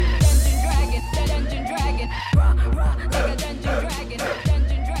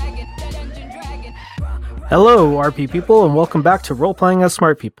Hello, RP people, and welcome back to Role Playing as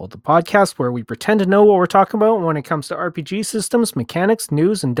Smart People, the podcast where we pretend to know what we're talking about when it comes to RPG systems, mechanics,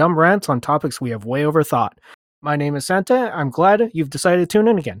 news, and dumb rants on topics we have way overthought. My name is Santa. I'm glad you've decided to tune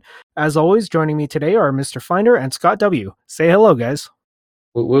in again. As always, joining me today are Mr. Finder and Scott W. Say hello, guys.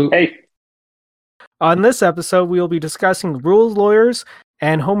 Hey. On this episode, we will be discussing rules lawyers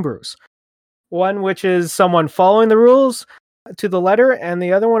and homebrews. One which is someone following the rules to the letter, and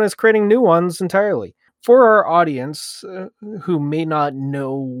the other one is creating new ones entirely. For our audience who may not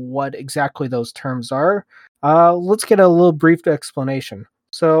know what exactly those terms are, let's get a little brief explanation.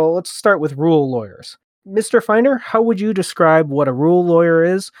 So let's start with rule lawyers. Mr. Finder, how would you describe what a rule lawyer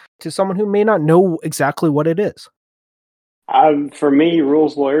is to someone who may not know exactly what it is? For me,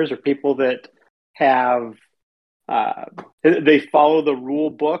 rules lawyers are people that have, they follow the rule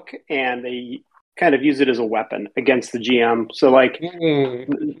book and they kind of use it as a weapon against the GM. So like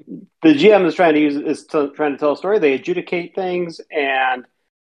the GM is trying to tell a story. They adjudicate things and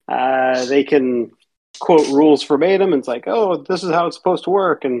they can quote rules verbatim. And it's like, oh, this is how it's supposed to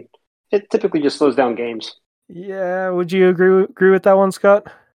work. And it typically just slows down games. Yeah. Would you agree with that one, Scott?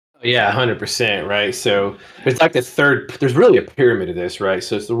 Yeah, 100%, right? So it's like there's really a pyramid of this, right?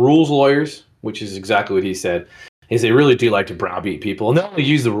 So it's the rules lawyers, which is exactly what he said, is they really do like to browbeat people. And they'll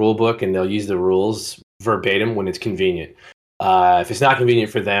use the rule book and they'll use the rules verbatim when it's convenient. If it's not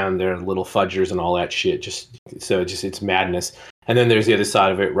convenient for them, they're little fudgers and all that shit. It's madness. And then there's the other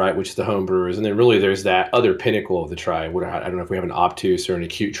side of it, right, which is the homebrewers. And then really there's that other pinnacle of the triad. I don't know if we have an obtuse or an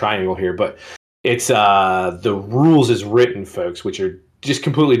acute triangle here, but it's the rules as written, folks, which are just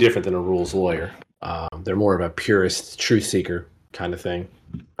completely different than a rules lawyer. They're more of a purist, truth seeker kind of thing.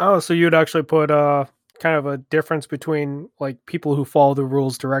 Oh, so you'd actually put kind of a difference between like people who follow the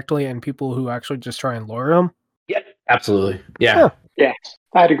rules directly and people who actually just try and lawyer them? Yeah, absolutely. Yeah,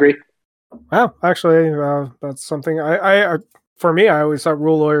 I'd agree. Wow, actually, that's something for me, I always thought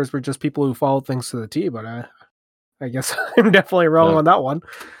rule lawyers were just people who follow things to the T, but I guess I'm definitely wrong on that one.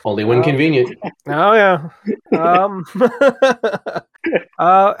 Only when convenient. Oh yeah.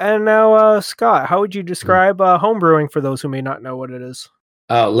 And now, Scott, how would you describe homebrewing for those who may not know what it is?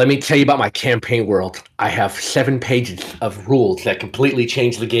 Let me tell you about my campaign world. I have 7 pages of rules that completely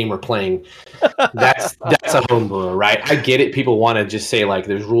change the game we're playing. That's a homebrewer, right? I get it. People want to just say like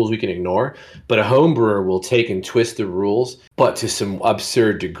there's rules we can ignore, but a homebrewer will take and twist the rules, but to some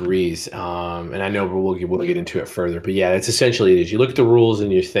absurd degrees. And I know we'll get into it further, but yeah, that's essentially it is. You look at the rules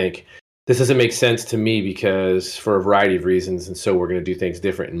and you think, this doesn't make sense to me because for a variety of reasons, and so we're going to do things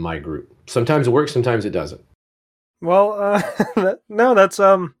different in my group. Sometimes it works, sometimes it doesn't. Well, no, that's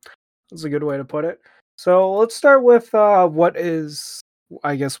a good way to put it. So let's start with what is,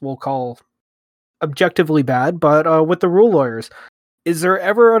 I guess we'll call objectively bad, but with the rule lawyers. Is there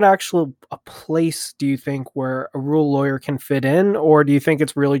ever a place, do you think, where a rule lawyer can fit in? Or do you think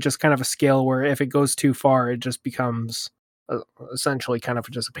it's really just kind of a scale where if it goes too far, it just becomes essentially kind of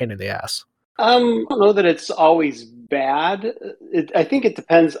just a pain in the ass? I don't know that it's always bad. I think it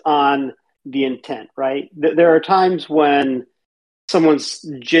depends on the intent, right? There are times when someone's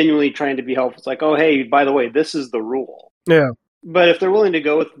genuinely trying to be helpful. It's like, oh, hey, by the way, this is the rule. Yeah. But if they're willing to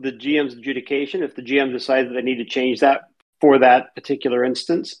go with the GM's adjudication, if the GM decides that they need to change that for that particular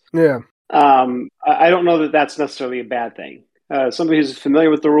instance, I don't know that that's necessarily a bad thing. Somebody who's familiar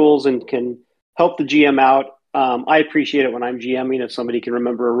with the rules and can help the GM out, I appreciate it when I'm GMing. If somebody can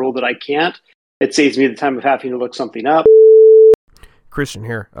remember a rule that I can't, it saves me the time of having to look something up. Christian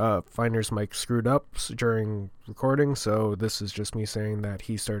here. Finder's mic screwed up during recording, so this is just me saying that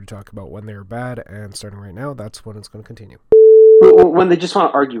he started talking about when they were bad, and starting right now, that's when it's going to continue. When they just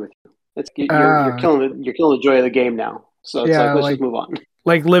want to argue with you, you're killing the joy of the game now. So it's let's just move on.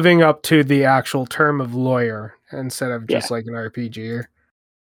 Like living up to the actual term of lawyer instead of just like an RPG.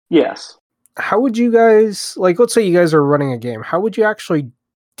 Yes. How would you guys, like, let's say you guys are running a game. How would you actually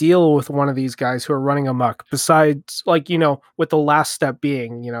deal with one of these guys who are running amok besides, like, with the last step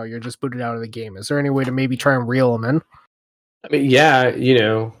being, you're just booted out of the game? Is there any way to maybe try and reel them in? I mean, yeah,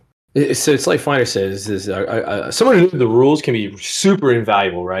 so it's like Finder says, someone who knows the rules can be super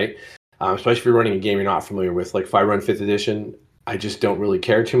invaluable, right? Especially if you're running a game you're not familiar with. Like if I run 5th edition, I just don't really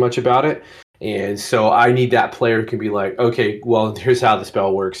care too much about it. And so I need that player who can be like, okay, well, here's how the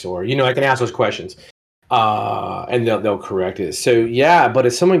spell works. Or, I can ask those questions. And they'll correct it. So yeah, but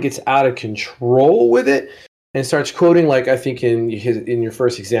if someone gets out of control with it and starts quoting, like I think in your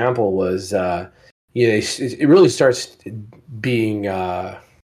first example was, it really starts being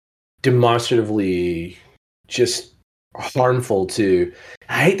demonstratively just harmful to.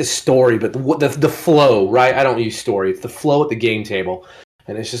 I hate the story, but the flow, right? I don't use story. It's the flow at the game table.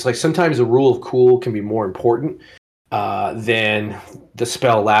 And it's just like sometimes the rule of cool can be more important than the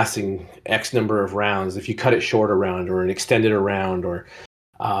spell lasting X number of rounds. If you cut it short a round or an extended a round, or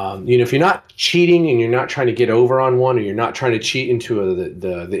if you're not cheating and you're not trying to get over on one, or you're not trying to cheat into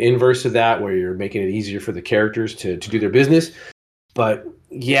the inverse of that, where you're making it easier for the characters to do their business. But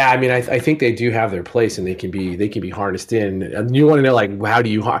yeah, I mean, I think they do have their place, and they can be harnessed in. And you want to know, like, how do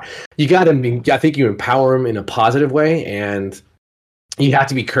you got to? I think you empower them in a positive way, and you have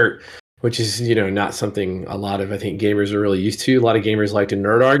to be curt, which is not something a lot of, I think, gamers are really used to. A lot of gamers like to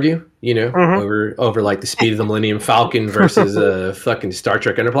nerd argue, over like the speed of the Millennium Falcon versus fucking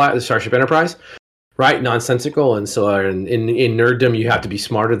Starship Enterprise, right? Nonsensical. And so in nerddom, you have to be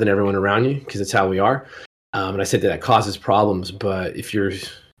smarter than everyone around you, because it's how we are. And I said that causes problems, but if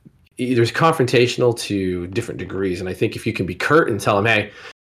there's confrontational to different degrees. And I think if you can be curt and tell them, hey,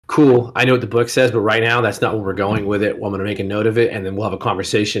 cool, I know what the book says, but right now that's not where we're going with it. Well, I'm going to make a note of it, and then we'll have a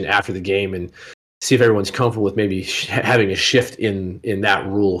conversation after the game and see if everyone's comfortable with maybe having a shift in that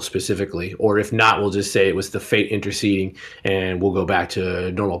rule specifically. Or if not, we'll just say it was the fate interceding, and we'll go back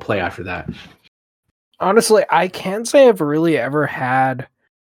to normal play after that. Honestly, I can't say I've really ever had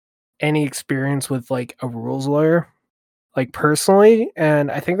any experience with like a rules lawyer, like personally,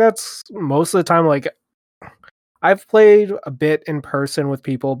 and I think that's most of the time. Like, I've played a bit in person with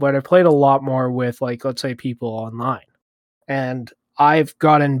people, but I've played a lot more with, like, let's say, people online, and I've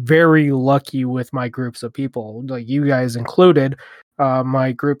gotten very lucky with my groups of people, like you guys included.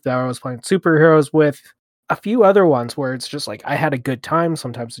 My group that I was playing superheroes with, a few other ones where it's just like I had a good time.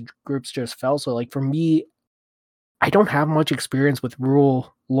 Sometimes the groups just fell. So like for me, I don't have much experience with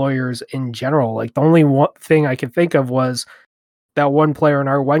rule lawyers in general. Like the only one thing I could think of was that one player in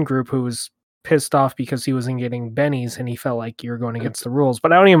our one group who was pissed off because he wasn't getting bennies and he felt like you're going against the rules.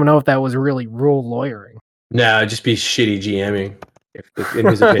 But I don't even know if that was really rule lawyering. No, just be shitty GMing, in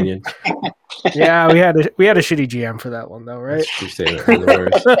his opinion. Yeah, we had a shitty GM for that one though, right? You say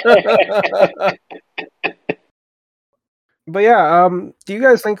that. But yeah, do you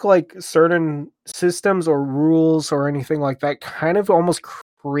guys think like certain systems or rules or anything like that kind of almost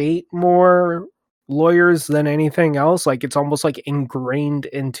create more lawyers than anything else? Like it's almost like ingrained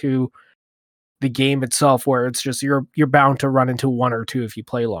into the game itself, where it's just you're bound to run into one or two if you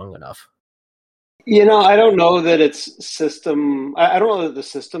play long enough. I don't know that it's system. I don't know that the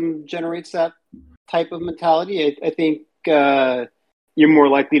system generates that type of mentality. I think you're more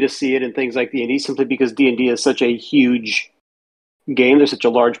likely to see it in things like D&D, simply because D&D is such a huge game. There's such a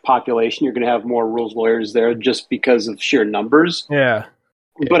large population. You're going to have more rules lawyers there just because of sheer numbers. Yeah.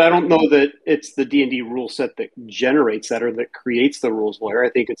 But I don't know that it's the D&D rule set that generates that or that creates the rules lawyer. I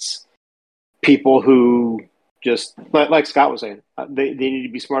think it's people who just, like Scott was saying, they need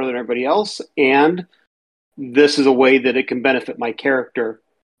to be smarter than everybody else, and this is a way that it can benefit my character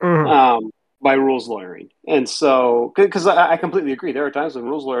by rules lawyering. And so, because I completely agree, there are times when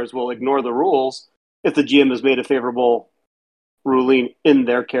rules lawyers will ignore the rules if the GM has made a favorable ruling in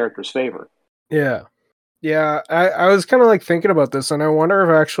their character's favor. Yeah. Yeah, I was kind of like thinking about this, and I wonder if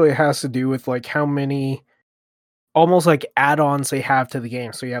it actually has to do with like how many almost like add-ons they have to the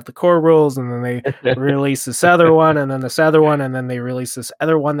game. So you have the core rules, and then they release this other one, and then this other one, and then they release this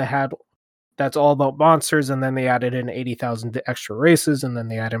other one that's all about monsters, and then they added in 80,000 extra races, and then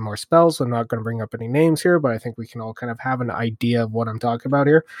they added more spells. I'm not going to bring up any names here, but I think we can all kind of have an idea of what I'm talking about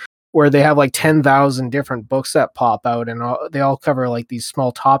here, where they have like 10,000 different books that pop out, and they all cover like these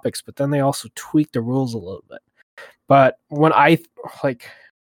small topics, but then they also tweak the rules a little bit. But when I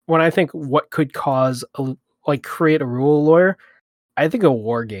think what could cause create a rule lawyer, I think of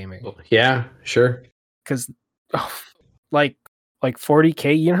wargaming. Yeah, sure. Because like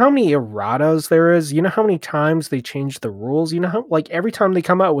 40K, you know how many erratas there is? You know how many times they change the rules? You know how, like, every time they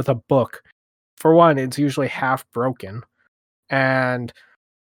come out with a book, for one, it's usually half broken, and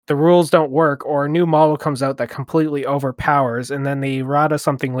the rules don't work, or a new model comes out that completely overpowers, and then they errata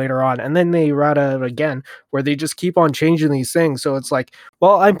something later on, and then they errata it again, where they just keep on changing these things. So it's like,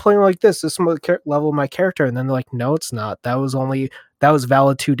 well, I'm playing like this is the level of my character, and then they're like, no, it's not. That was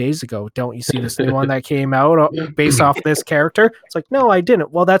valid 2 days ago. Don't you see this new one that came out based off this character? It's like, no, I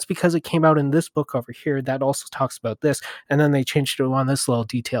didn't. Well, that's because it came out in this book over here that also talks about this, and then they changed it on this little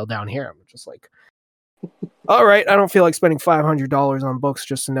detail down here. I'm just like, all right, I don't feel like spending $500 on books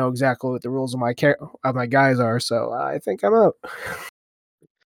just to know exactly what the rules of my guys are, so I think I'm out.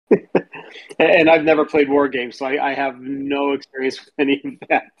 And I've never played war games, so I have no experience with any of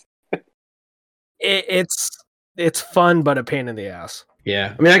that. It's fun, but a pain in the ass.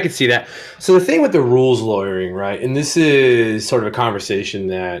 Yeah, I mean, I could see that. So the thing with the rules lawyering, right, and this is sort of a conversation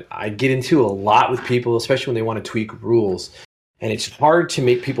that I get into a lot with people, especially when they want to tweak rules, and it's hard to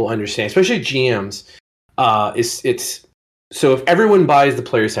make people understand, especially GMs. It's so if everyone buys the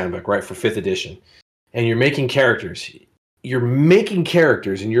player's handbook, right, for 5th edition, and you're making characters,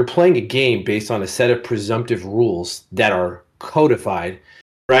 and you're playing a game based on a set of presumptive rules that are codified,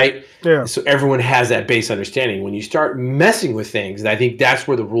 right? Yeah. So everyone has that base understanding. When you start messing with things, and I think that's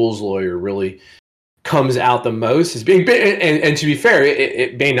where the rules lawyer really comes out the most. Is being, and to be fair,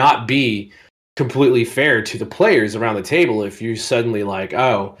 it may not be completely fair to the players around the table if you suddenly like,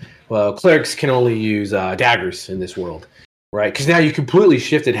 oh, well, clerics can only use daggers in this world, right? Because now you completely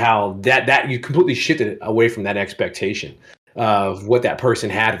shifted how you completely shifted away from that expectation of what that person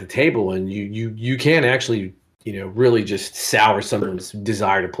had at the table, and you can actually really just sour someone's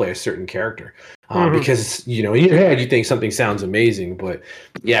desire to play a certain character because in your head you think something sounds amazing, but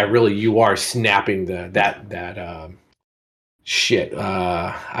yeah, really you are snapping that shit.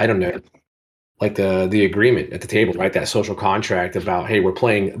 I don't know. Like the agreement at the table, right? That social contract about, hey, we're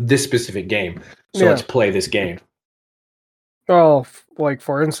playing this specific game, so let's play this game. Well, like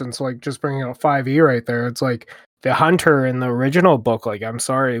for instance, like just bringing up 5e right there, it's like the hunter in the original book. Like, I'm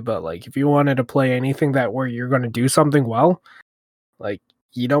sorry, but like if you wanted to play anything where you're going to do something well, like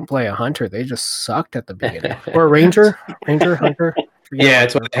you don't play a hunter. They just sucked at the beginning. Or a ranger, hunter. Yeah,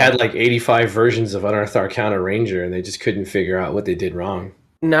 it's why they had like 85 versions of Unearthed Arcana Ranger, and they just couldn't figure out what they did wrong.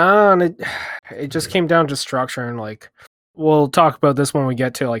 No, and it just came down to structure, and like we'll talk about this when we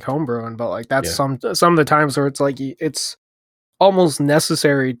get to like homebrewing, but like that's some of the times where it's like it's almost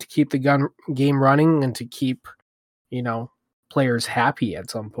necessary to keep the game running and to keep players happy at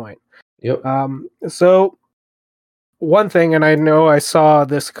some point. Yep. So one thing, and I know I saw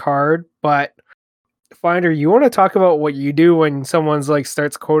this card, but Finder, you want to talk about what you do when someone's like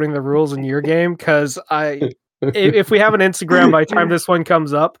starts quoting the rules in your game? Because if we have an Instagram by the time this one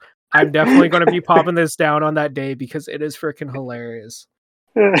comes up, I'm definitely going to be popping this down on that day because it is freaking hilarious.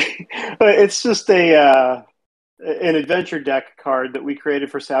 It's just an adventure deck card that we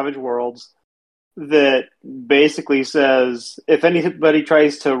created for Savage Worlds that basically says if anybody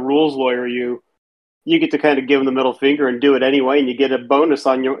tries to rules lawyer you, you get to kind of give them the middle finger and do it anyway, and you get a bonus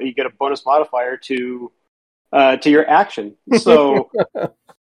modifier to your action. So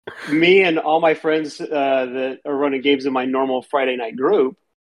me and all my friends that are running games in my normal Friday night group,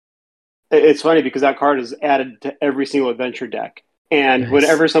 it's funny because that card is added to every single adventure deck. And nice.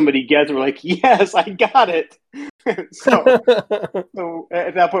 Whenever somebody gets it, we're like, yes, I got it. so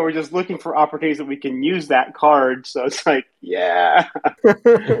at that point, we're just looking for opportunities that we can use that card. So it's like, yeah.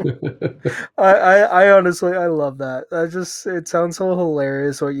 I honestly, I love that. It sounds so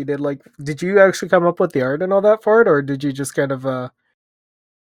hilarious what you did. Like, did you actually come up with the art and all that for it, or did you just kind of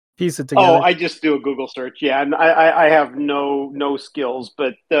piece it together? Oh, I just do a Google search. Yeah, and I have no skills,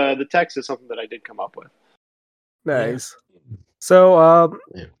 but the text is something that I did come up with. Nice. Yeah. So,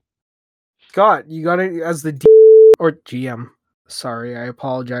 Scott, you got it as the or GM. Sorry, I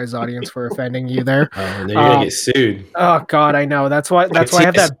apologize, audience, for offending you there. Oh, and then you're gonna get sued. Oh God, I know. That's why I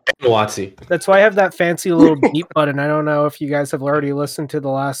have that. That's why I have that fancy little beep button. I don't know if you guys have already listened to the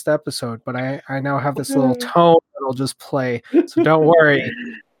last episode, but I now have this little tone that'll just play. So don't worry.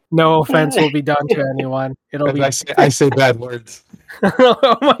 No offense will be done to anyone. It'll be. I say bad words.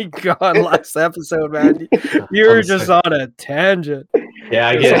 Oh my God! Last episode, man, you were just on a tangent. Yeah,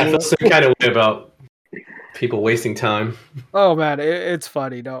 I get it. I feel some kind of way about people wasting time. Oh man, it's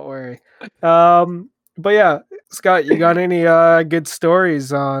funny. Don't worry. But yeah, Scott, you got any good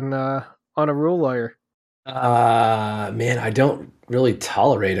stories on a rule lawyer? Man, I don't really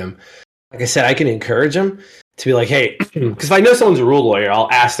tolerate him. Like I said, I can encourage him to be like, hey, because if I know someone's a rule lawyer,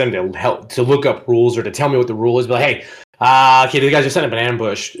 I'll ask them to help to look up rules or to tell me what the rule is. Be like, hey, okay, the guys are setting up an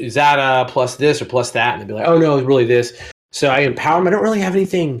ambush. Is that plus this or plus that? And they'd be like, oh no, it's really this. So I empower them. I don't really have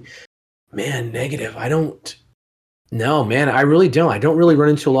anything, man, negative. No, man, I really don't. I don't really run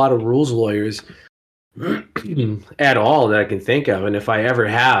into a lot of rules lawyers at all that I can think of. And if I ever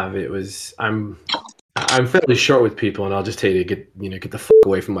have, I'm fairly short with people, and I'll just tell you to get the fuck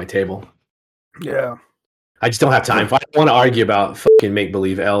away from my table. Yeah. I just don't have time. If I want to argue about fucking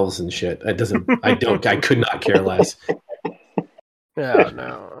make-believe elves and shit, I could not care less. Yeah,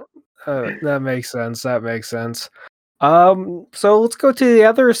 no. That makes sense. So let's go to the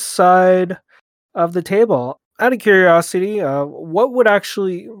other side of the table. Out of curiosity, what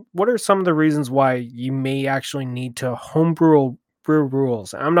are some of the reasons why you may actually need to homebrew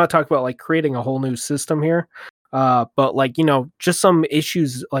rules? I'm not talking about like creating a whole new system here, but like, just some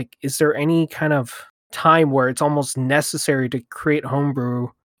issues. Like, is there any kind of time where it's almost necessary to create homebrew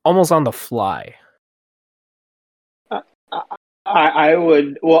almost on the fly? I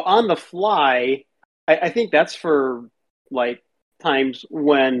would, well, on the fly, I think that's for like times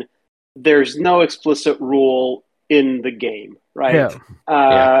when there's no explicit rule in the game, right?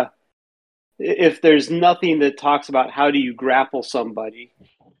 Yeah. If there's nothing that talks about how do you grapple somebody,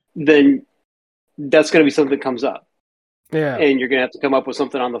 then that's going to be something that comes up. Yeah. And you're going to have to come up with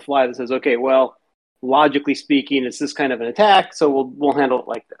something on the fly that says, okay, well, logically speaking, it's this kind of an attack, so we'll handle it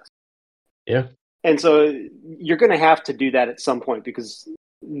like this. Yeah. And so you're going to have to do that at some point, because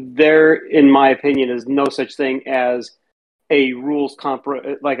there, in my opinion, is no such thing as a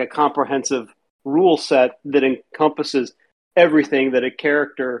like a comprehensive rule set that encompasses everything that a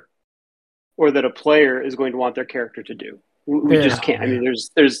character or that a player is going to want their character to do. We just can't. I mean,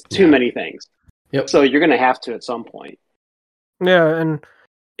 there's too many things. Yep. So you're going to have to at some point. Yeah, and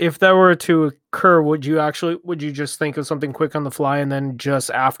if that were to occur, would you just think of something quick on the fly, and then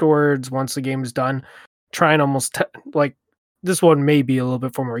just afterwards, once the game is done, try and almost like this one may be a little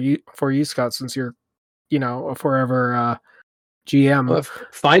bit for you, Scott, since you're a forever GM. Well,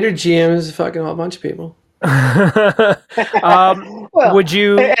 find your GM is a fucking whole bunch of people. Well, would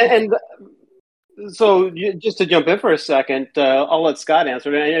you? And so, just to jump in for a second, I'll let Scott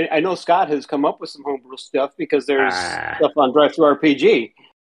answer it. I know Scott has come up with some homebrew stuff because there's stuff on TTRPG.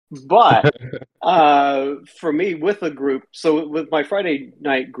 But for me, with a group, so with my Friday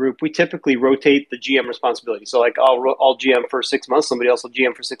night group, we typically rotate the GM responsibility. So, like, I'll GM for 6 months, somebody else will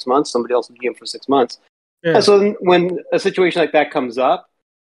GM for 6 months, somebody else will GM for 6 months. Yeah. And so, when a situation like that comes up,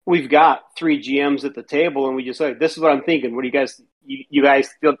 we've got 3 GMs at the table, and we just say, "This is what I'm thinking. What do you guys? You guys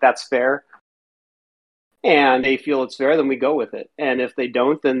feel that's fair?" And they feel it's fair, then we go with it. And if they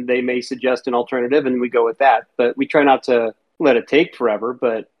don't, then they may suggest an alternative, and we go with that. But we try not to let it take forever.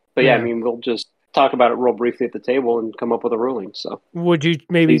 But yeah, I mean, we'll just talk about it real briefly at the table and come up with a ruling. So, would you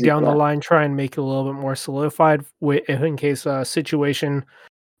maybe down the line try and make it a little bit more solidified in case a situation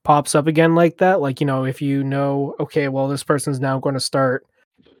pops up again like that? Like, if okay, well, this person's now going to start,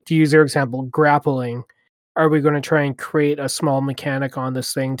 to use your example, grappling. Are we going to try and create a small mechanic on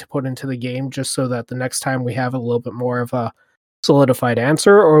this thing to put into the game just so that the next time we have a little bit more of a solidified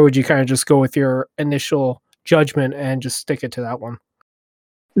answer? Or would you kind of just go with your initial judgment and just stick it to that one?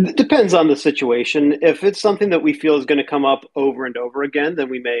 It depends on the situation. If it's something that we feel is going to come up over and over again, then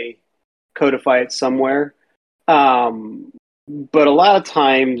we may codify it somewhere. But a lot of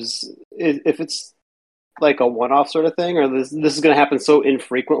times, if it's like a one-off sort of thing, or this is going to happen so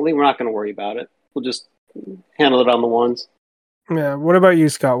infrequently, we're not going to worry about it. We'll just handle it on the ones. Yeah. What about you,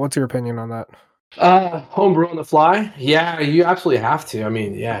 Scott? What's your opinion on that? Homebrew on the fly? Yeah, you absolutely have to. I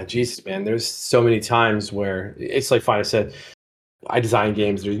mean, yeah, Jesus, man. There's so many times where it's like Fina said, I design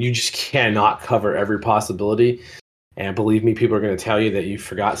games. You just cannot cover every possibility. And believe me, people are going to tell you that you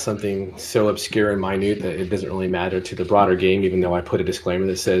forgot something so obscure and minute that it doesn't really matter to the broader game, even though I put a disclaimer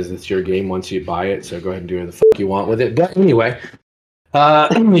that says it's your game once you buy it. So go ahead and do what the fuck you want with it. But anyway,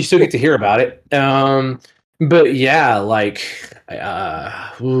 you still get to hear about it. But yeah, like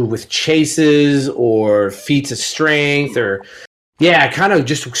with chases or feats of strength or kind of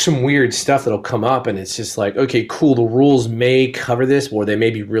just some weird stuff that'll come up, and it's just like, okay, cool. The rules may cover this, or they may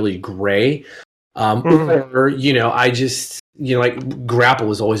be really gray. Or I just like grapple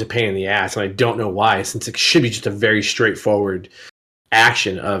was always a pain in the ass, and I don't know why, since it should be just a very straightforward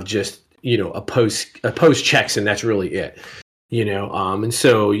action of just oppose checks, and that's really it. And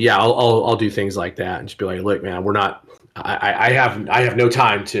so I'll do things like that and just be like, look, man, we're not. I have no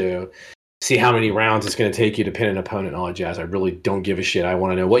time to see how many rounds it's going to take you to pin an opponent and all that jazz. I really don't give a shit. I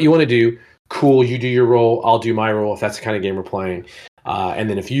want to know what you want to do. Cool, you do your role, I'll do my role if that's the kind of game we're playing. And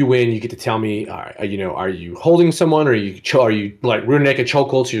then if you win, you get to tell me, are you holding someone, or are you like rear naked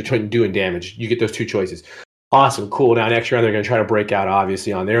chokehold, so you're doing damage? You get those 2 choices. Awesome, cool. Now next round they're going to try to break out,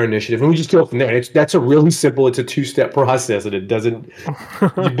 obviously, on their initiative, and we just go from there. That's a really simple. It's a 2-step process, and it doesn't.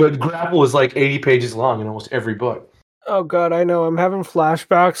 But grapple is like 80 pages long in almost every book. Oh God, I know. I'm having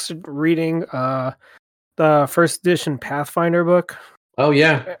flashbacks reading the first edition Pathfinder book. Oh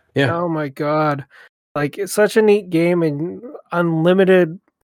yeah. Oh my God, like it's such a neat game and unlimited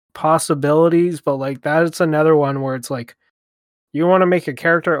possibilities, but like that's another one where it's like, you want to make a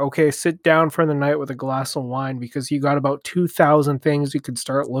character? Okay, sit down for the night with a glass of wine, because you got about 2,000 things you could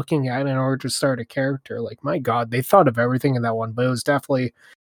start looking at in order to start a character. Like, my God, they thought of everything in that one, but it was definitely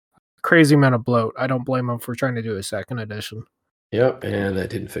a crazy amount of bloat. I don't blame them for trying to do a second edition. Yep, and that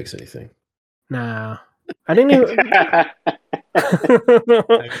didn't fix anything. Nah, I didn't even.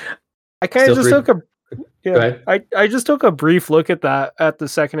 I kind of just took a. Yeah, I just took a brief look at that at the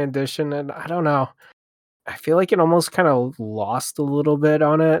second edition, and I don't know. I feel like it almost kind of lost a little bit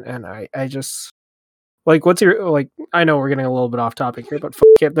on it, and I just Like, what's your like? I know we're getting a little bit off topic here, but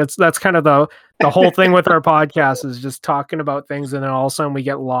fuck it. That's kind of the whole thing with our podcast is just talking about things, and then all of a sudden we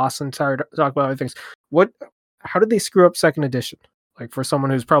get lost and start talk about other things. How did they screw up second edition? Like for someone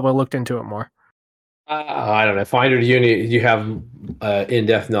who's probably looked into it more. I don't know. Finder, do you have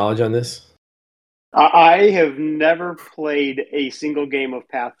in-depth knowledge on this? I have never played a single game of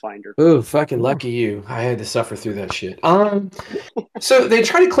Pathfinder. Ooh, fucking lucky you. I had to suffer through that shit. So they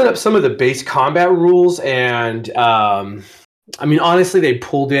try to clean up some of the base combat rules, and I mean, honestly, they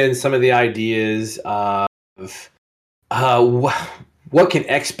pulled in some of the ideas of what can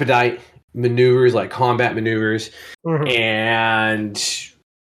expedite maneuvers, like combat maneuvers, and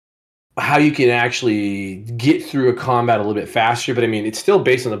how you can actually get through a combat a little bit faster. But I mean, it's still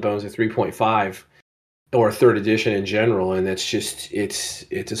based on the bones of 3.5 or third edition in general, and it's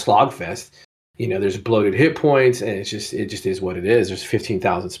a slog fest. You know, there's bloated hit points, and it just is what it is. There's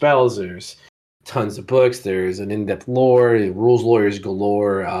 15,000 spells. There's tons of books. There's an in-depth lore. Rules lawyers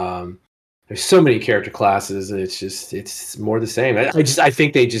galore. There's so many character classes. It's more the same. I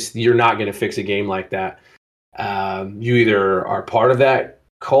think you're not going to fix a game like that. You either are part of that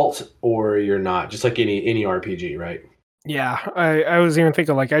cult or you're not. Just like any RPG, right? Yeah, I was even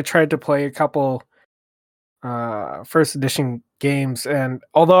thinking, like, I tried to play a couple first edition games, and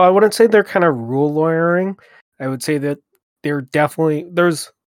although I wouldn't say they're kind of rule lawyering, I would say that they're definitely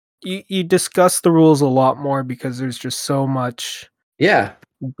you discuss the rules a lot more because there's just so much depth.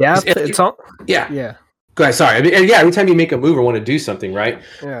 It's all yeah. Go ahead. Sorry. I mean, yeah. Every time you make a move or want to do something, right?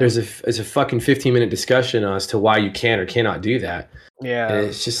 Yeah. There's a fucking 15-minute discussion as to why you can or cannot do that. Yeah. And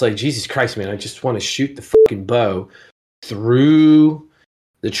it's just like, Jesus Christ, man! I just want to shoot the fucking bow through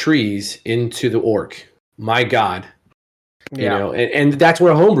the trees into the orc. My God. You know, and that's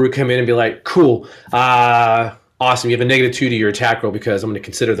where a homebrew come in and be like, cool, awesome. You have a -2 to your attack roll because I'm going to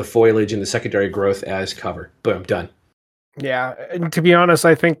consider the foliage and the secondary growth as cover. Boom, done. Yeah, and to be honest,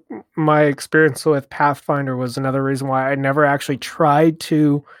 I think my experience with Pathfinder was another reason why I never actually tried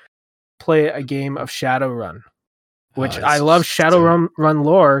to play a game of Shadowrun, which I love Shadowrun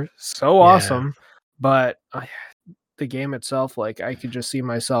lore, so awesome, but the game itself, like, I could just see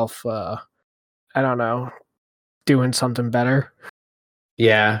myself, I don't know, doing something better.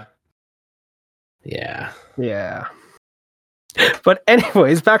 Yeah. But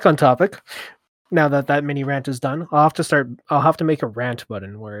anyways, back on topic. Now that mini rant is done, I'll have to make a rant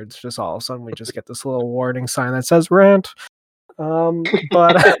button where it's just all of a sudden we just get this little warning sign that says rant.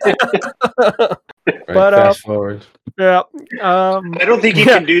 But fast forward. Yeah. I don't think you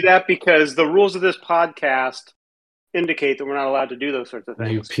can do that because the rules of this podcast indicate that we're not allowed to do those sorts of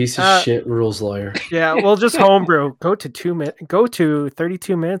things. You piece of shit rules lawyer. Yeah, we'll just homebrew. Go to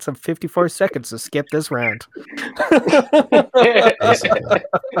 32 minutes and 54 seconds to skip this rant.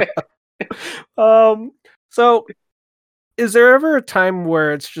 So is there ever a time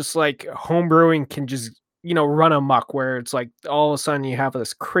where it's just like homebrewing can just, run amok, where it's like all of a sudden you have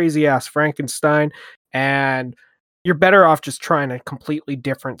this crazy ass Frankenstein and you're better off just trying a completely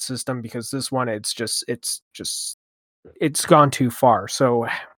different system because this one it's gone too far. So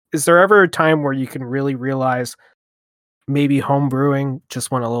is there ever a time where you can really realize maybe homebrewing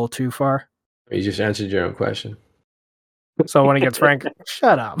just went a little too far? You just answered your own question. So when it gets Frank,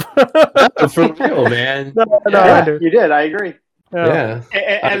 shut up. For real, man. No, you did. I agree. Yeah.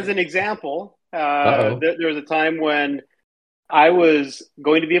 As an example, there was a time when I was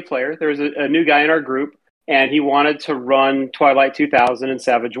going to be a player. There was a new guy in our group, and he wanted to run Twilight 2000 and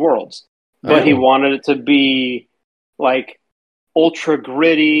Savage Worlds. But he wanted it to be like ultra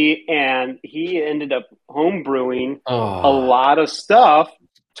gritty, and he ended up homebrewing a lot of stuff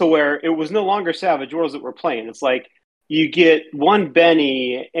to where it was no longer Savage Worlds that we're playing. It's like, you get one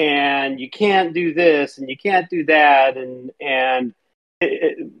Benny, and you can't do this, and you can't do that, and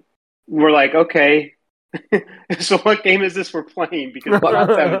we're like, okay, so what game is this we're playing? Because it's not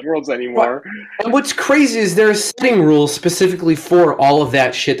Savage Worlds anymore. And what's crazy is there are setting rules specifically for all of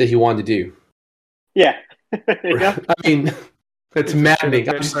that shit that he wanted to do. Yeah. I mean, it's maddening.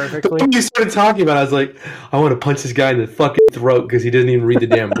 When you started talking about it, I was like, I want to punch this guy in the fucking throat because he doesn't even read the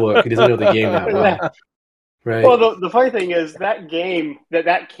damn book. He doesn't know the game that well. Right. Well, the funny thing is that game,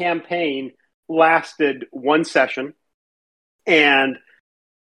 that campaign lasted one session, and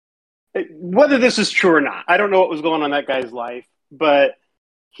whether this is true or not, I don't know what was going on in that guy's life, but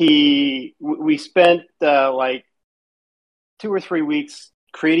we spent like 2 or 3 weeks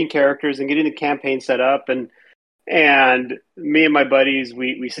creating characters and getting the campaign set up, and me and my buddies,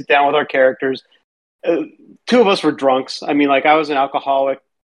 we sit down with our characters. 2 of us were drunks. I mean, like, I was an alcoholic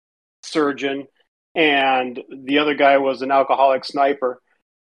surgeon, and the other guy was an alcoholic sniper.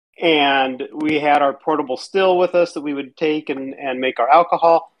 and we had our portable still with us that we would take and make our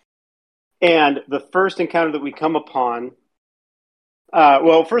alcohol. And the first encounter that we come upon,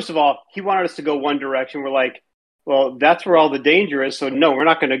 well, first of all, he wanted us to go one direction. We're like, well, that's where all the danger is. So no, we're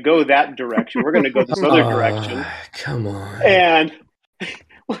not going to go that direction. We're going to go this other direction. Come on.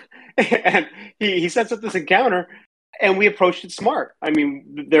 And he sets up this encounter, and we approached it smart. I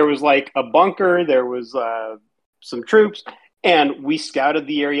mean, there was like a bunker, there was some troops, and we scouted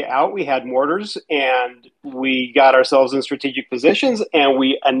the area out. We had mortars, and we got ourselves in strategic positions, and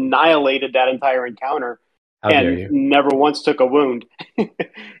we annihilated that entire encounter. And never once took a wound.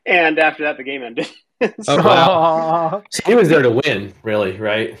 And after that, the game ended. So, wow. So he was there to win, really,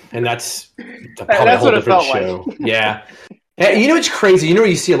 right? And that's a whole different show. Like. Yeah. You know what's crazy? You know where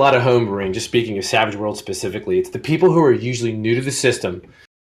you see a lot of homebrewing, just speaking of Savage Worlds specifically, it's the people who are usually new to the system,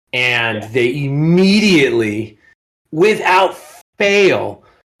 and they immediately, without fail,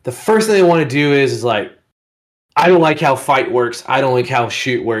 the first thing they want to do is like, I don't like how fight works. I don't like how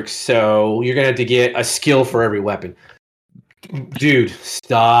shoot works. So you're going to have to get a skill for every weapon. Dude,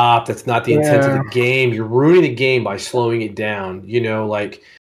 stop. That's not the intent of the game. You're ruining the game by slowing it down. You know, like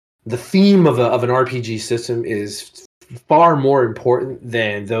the theme of an RPG system is far more important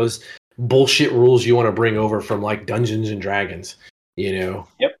than those bullshit rules you want to bring over from like Dungeons and Dragons, you know?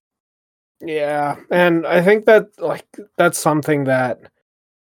 Yep. Yeah. And I think that that's something that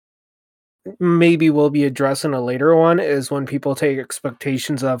maybe we'll be addressing a later one, is when people take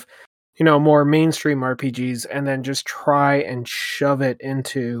expectations of, you know, more mainstream RPGs and then just try and shove it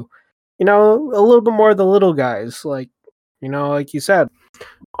into, you know, a little bit more of the little guys. Like, you know, like you said,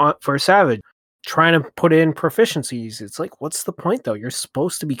 for Savage, trying to put in proficiencies. It's like, what's the point though? You're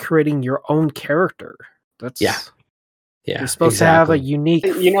supposed to be creating your own character. That's you're supposed to have a unique.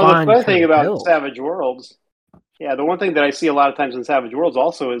 You know, the fun thing about Savage Worlds. Yeah, the one thing that I see a lot of times in Savage Worlds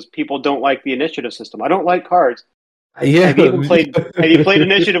also is people don't like the initiative system. I don't like cards. Yeah. Have you played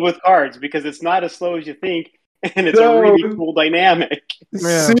initiative with cards? Because it's not as slow as you think, and it's a really cool dynamic.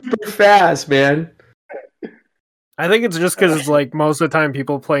 Super fast, man. I think it's just because it's like most of the time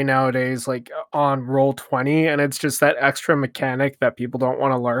people play nowadays like on Roll20, and it's just that extra mechanic that people don't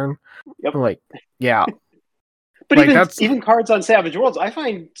want to learn. Yep. Like, yeah. But like even cards on Savage Worlds, I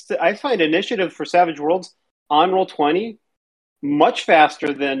find initiative for Savage Worlds on Roll20 much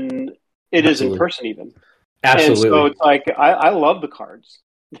faster than it is in person even. Absolutely. And so it's like, I love the cards.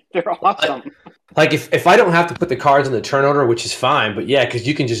 They're awesome. Like if I don't have to put the cards in the turn order, which is fine, but yeah, because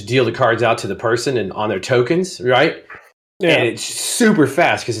you can just deal the cards out to the person and on their tokens, right? Yeah. And it's super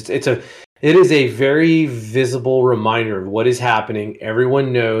fast because it is a very visible reminder of what is happening.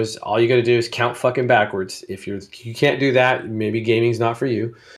 Everyone knows. All you got to do is count fucking backwards. If you can't do that, maybe gaming's not for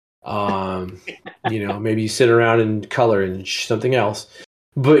you. You know, maybe you sit around and color and something else.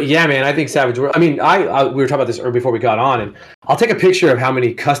 But yeah, man, I think Savage World. I mean, we were talking about this before we got on, and I'll take a picture of how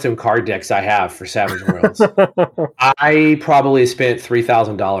many custom card decks I have for Savage Worlds. I probably spent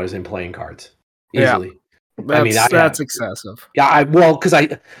 $3,000 in playing cards easily. Yeah. That's excessive. Yeah,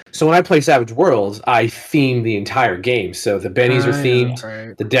 so when I play Savage Worlds, I theme the entire game. So the bennies are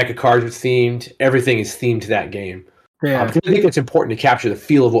themed, the deck of cards are themed, everything is themed to that game. Yeah, because I think it's important to capture the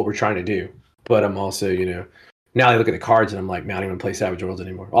feel of what we're trying to do. But I'm also, you know, now I look at the cards and I'm like, man, I don't even play Savage Worlds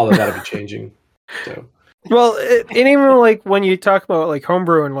anymore. Although that'll be changing. So, well, and even like when you talk about like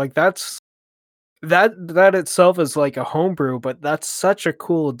homebrew and like that itself is like a homebrew, but that's such a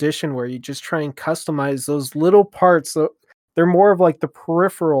cool addition where you just try and customize those little parts. They're more of like the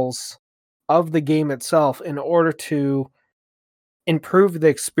peripherals of the game itself in order to improve the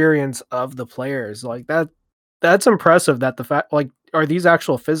experience of the players. Like that's impressive. That the fact, like, are these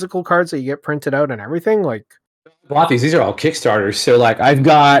actual physical cards that you get printed out and everything? Like, bought these are all Kickstarters. So like I've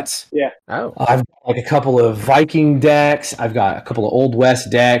got I've got like a couple of Viking decks, I've got a couple of Old West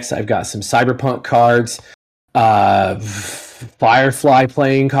decks, I've got some Cyberpunk cards, Firefly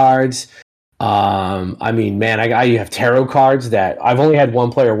playing cards. I mean, man, I have tarot cards that I've only had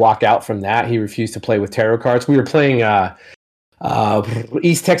one player walk out from that. He refused to play with tarot cards. We were playing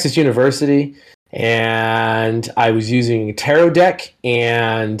East Texas University, and I was using a tarot deck,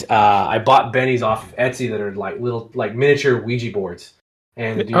 and I bought bennies off of Etsy that are like little, like miniature Ouija boards.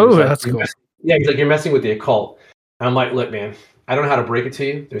 And the dude was like, that's cool. Yeah, he's like, you're messing with the occult. And I'm like, look, man, I don't know how to break it to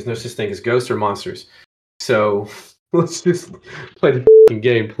you. There's no such thing as ghosts or monsters. So let's just play the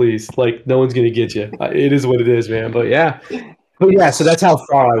game, please. Like, no one's gonna get you. It is what it is, man. But yeah. So that's how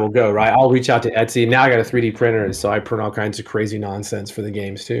far I will go, right? I'll reach out to Etsy. Now I got a 3D printer, and so I print all kinds of crazy nonsense for the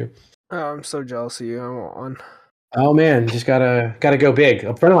games too. Oh, I'm so jealous of you. I want one. Oh man, just gotta go big.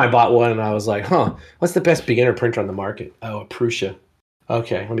 A friend of mine bought one, and I was like, "Huh, what's the best beginner printer on the market?" Oh, a Prusa.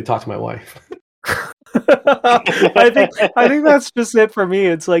 Okay, let me talk to my wife. I think that's just it for me.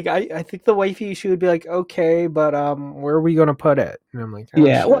 It's like I think the wifey, she would be like, okay, but where are we gonna put it? And I'm like, oh,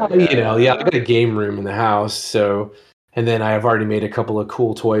 Yeah, well, shit. I got a game room in the house, so, and then I've already made a couple of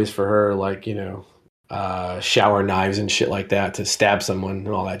cool toys for her, like, shower knives and shit like that to stab someone and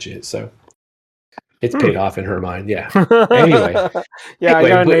all that shit. So it's paid off in her mind. Yeah. Anyway, yeah, I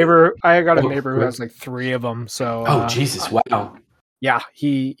got a but- neighbor. I got a neighbor who has like 3 of them. So oh Jesus! Wow. yeah,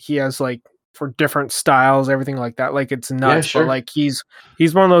 he has like for different styles, everything like that. Like it's nuts. sure. But like he's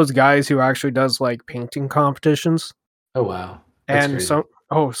one of those guys who actually does like painting competitions. Oh wow. That's And crazy.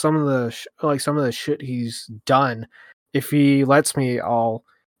 some of the shit he's done, if he lets me, I'll,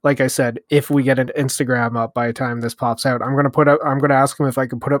 like I said, if we get an Instagram up by the time this pops out, I'm gonna ask him if I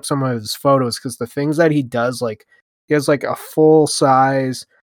can put up some of his photos, because the things that he does, like he has like a full size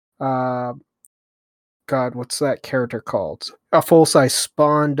God, what's that character called? A full size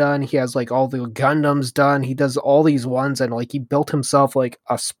Spawn done. He has like all the Gundams done. He does all these ones, and like he built himself like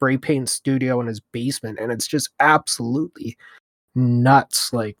a spray paint studio in his basement, and it's just absolutely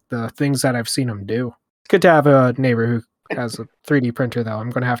nuts. Like the things that I've seen him do. It's good to have a neighbor who has a 3D printer, though. I'm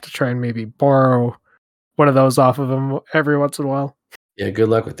gonna have to try and maybe borrow one of those off of him every once in a while. Yeah, good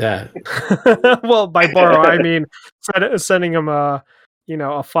luck with that. Well, by borrow I mean sending him a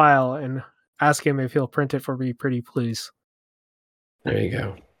file and ask him if he'll print it for me, pretty please. There you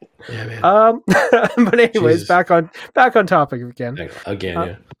go. Yeah, man. But anyways, Jesus. back on topic again.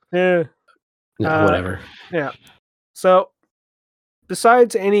 Again, Yeah. No, whatever. Yeah. So,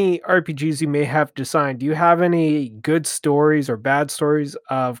 besides any RPGs you may have designed, do you have any good stories or bad stories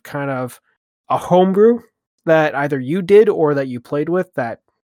of kind of a homebrew that either you did or that you played with? That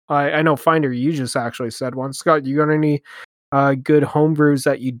I know Finder, you just actually said one. Scott, you got any good homebrews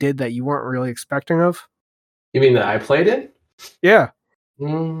that you did that you weren't really expecting of? You mean that I played it? Yeah.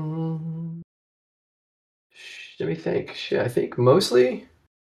 Let me think. Shit, I think mostly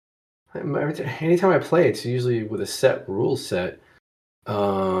anytime I play, it's usually with a set rule set.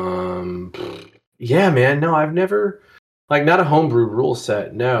 Yeah, man. No, I've never, like, not a homebrew rule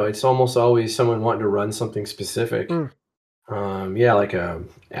set. No, it's almost always someone wanting to run something specific. Yeah, like a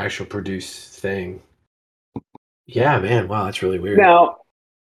actual produced thing. Yeah, man. Wow, that's really weird. Now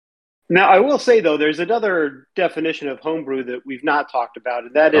I will say though, there's another definition of homebrew that we've not talked about,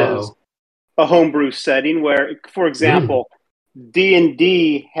 and that is a homebrew setting where, for example,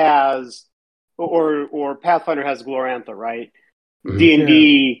 D&D has, or Pathfinder has Glorantha, right?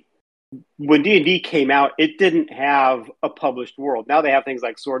 D&D, when D&D came out, it didn't have a published world. Now they have things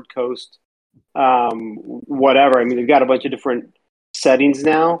like Sword Coast, whatever. I mean, they've got a bunch of different settings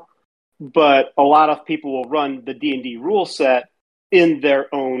now, but a lot of people will run the D&D rule set in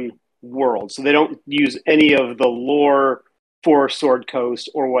their own world. So they don't use any of the lore for Sword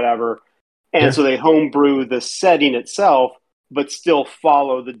Coast or whatever. And so they homebrew the setting itself, but still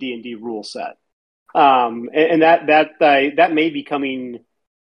follow the D&D rule set. And that may be becoming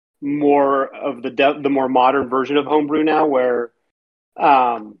more of the more modern version of homebrew now, where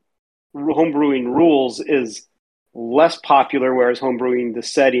homebrewing rules is less popular, whereas homebrewing the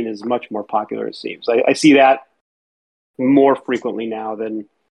setting is much more popular, it seems. I see that more frequently now than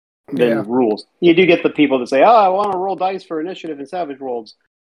rules. You do get the people that say, "Oh, I want to roll dice for initiative and Savage Worlds."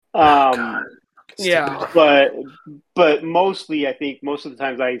 Yeah, but mostly, I think most of the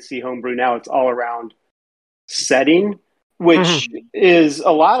times I see homebrew now, it's all around setting, which is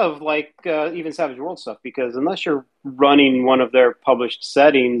a lot of like even Savage World stuff, because unless you're running one of their published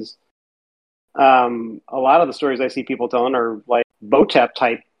settings, a lot of the stories I see people telling are like BOTAP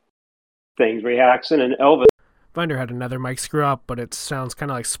type things, Reaxon and Elvis. Finder had another mic screw up, but it sounds kind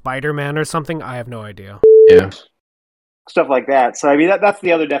of like Spider-Man or something. I have no idea. Yeah. Stuff like that. So I mean, that's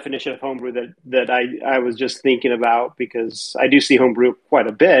the other definition of homebrew that I was just thinking about, because I do see homebrew quite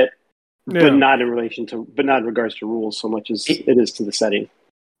a bit, but not in regards to rules so much as it is to the setting.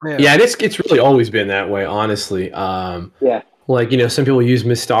 Yeah, and it's really always been that way, honestly. Like, some people use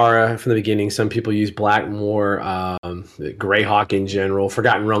Mystara from the beginning. Some people use Blackmoor, Greyhawk in general.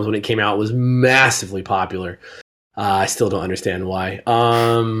 Forgotten Realms, when it came out, was massively popular. I still don't understand why.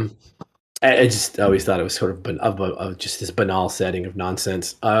 I just always thought it was sort of just this banal setting of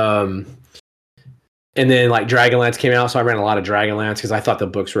nonsense. And then like Dragonlance came out, so I ran a lot of Dragonlance because I thought the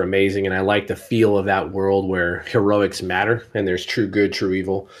books were amazing, and I like the feel of that world where heroics matter and there's true good, true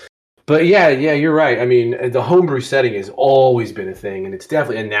evil. But yeah, you're right. I mean, the homebrew setting has always been a thing, and it's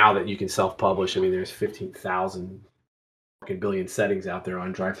definitely, and now that you can self-publish, I mean, there's 15,000 billion settings out there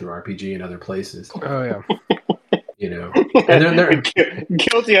on Drive-Thru RPG and other places. Oh yeah. you know. And they're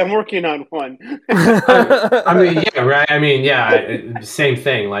guilty. I'm working on one. I mean, yeah, right. I mean, yeah, same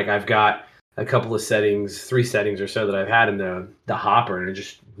thing. Like I've got a couple of settings, 3 settings or so that I've had in the hopper, and I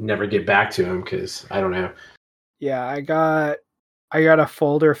just never get back to them because I don't know. Yeah, I got a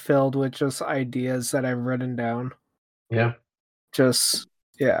folder filled with just ideas that I've written down. Yeah. Just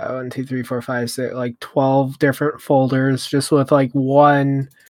 1, 2, 3, 4, 5, 6, like 12 different folders, just with like one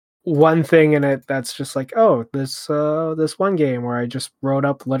thing in it that's just like, oh, this one game where I just wrote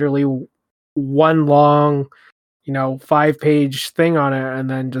up literally one long, 5-page thing on it, and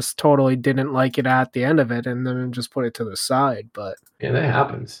then just totally didn't like it at the end of it, and then just put it to the side. But yeah, that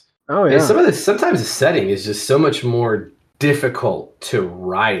happens. Oh yeah, yeah, sometimes the setting is just so much more difficult to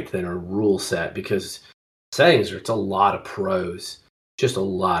write than a rule set because settings it's a lot of prose, just a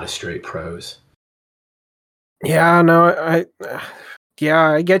lot of straight prose. Yeah, no, I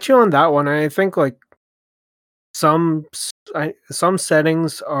get you on that one. I think like some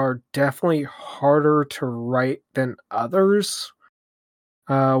settings are definitely harder to write than others.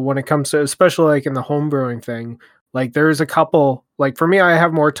 When it comes to, especially like in the homebrewing thing, like there's a couple. Like for me, I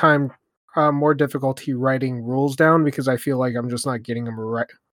have more time, more difficulty writing rules down because I feel like I'm just not getting them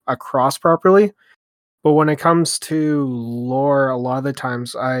across properly. But when it comes to lore, a lot of the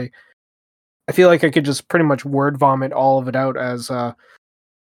times I feel like I could just pretty much word vomit all of it out as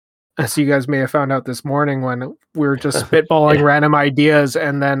you guys may have found out this morning when we were just spitballing random ideas,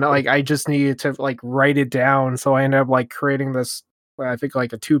 and then like I just needed to like write it down. So I ended up like creating this, I think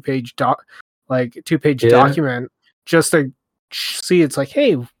like a 2-page document just to see. It's like,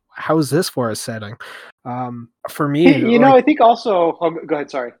 hey, how's this for a setting? For me, I think also. Oh, go ahead.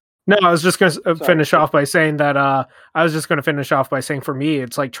 Sorry. No, I was just going to finish off by saying that for me,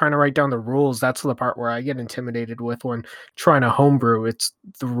 it's like trying to write down the rules. That's the part where I get intimidated with when trying to homebrew. It's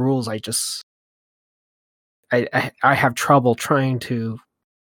the rules. I have trouble trying to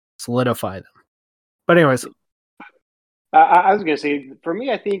solidify them. But anyways. I was going to say, for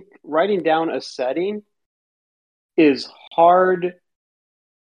me, I think writing down a setting is hard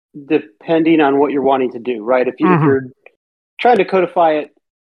depending on what you're wanting to do, right? If you're trying to codify it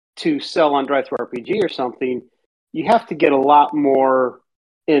to sell on TTRPG or something, you have to get a lot more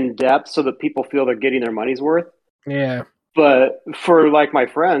in depth so that people feel they're getting their money's worth. Yeah. But for like my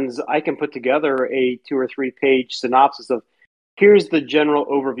friends, I can put together a 2 or 3 page synopsis of here's the general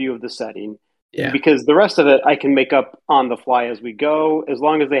overview of the setting. Yeah. Because the rest of it I can make up on the fly as we go, as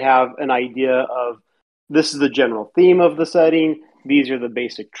long as they have an idea of this is the general theme of the setting, these are the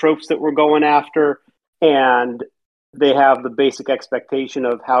basic tropes that we're going after, and they have the basic expectation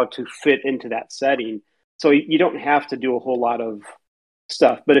of how to fit into that setting. So you don't have to do a whole lot of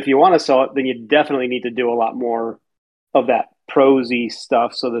stuff. But if you want to sell it, then you definitely need to do a lot more of that prosy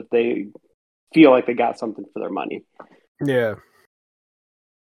stuff so that they feel like they got something for their money. Yeah.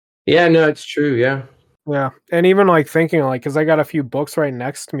 Yeah, no, it's true. Yeah. Yeah. And even like thinking like, because I got a few books right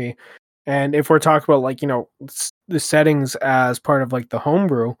next to me. And if we're talking about like, the settings as part of like the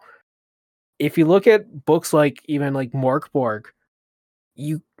homebrew, if you look at books like even like Morkborg,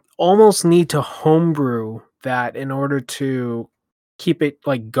 you almost need to homebrew that in order to keep it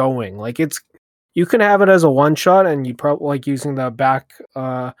like going. Like you can have it as a one shot and you'd probably like using the back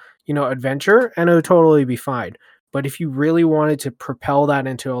adventure, and it would totally be fine. But if you really wanted to propel that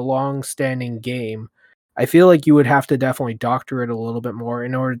into a long standing game, I feel like you would have to definitely doctor it a little bit more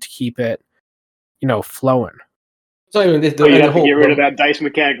in order to keep it, flowing. So you have to get rid of that dice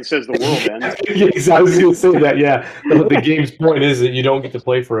mechanic that says the world ends. Yes, I was going to say that. Yeah, the game's point is that you don't get to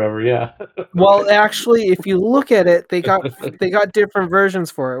play forever. Yeah. Well, actually, if you look at it, they got different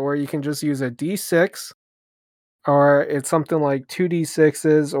versions for it, where you can just use a D6, or it's something like 2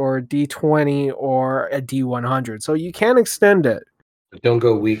 D6s, or a D20, or a D100. So you can extend it. Don't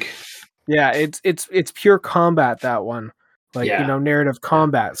go weak. Yeah, it's pure combat, that one. Like narrative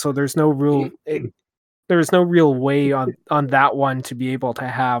combat. So there's no real. There's no real way on that one to be able to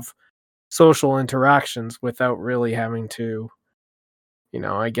have social interactions without really having to,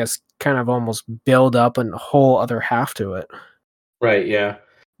 I guess kind of almost build up a whole other half to it. Right, yeah.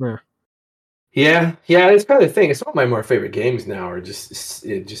 Yeah. Yeah, it's kind of the thing. It's one of my more favorite games now are just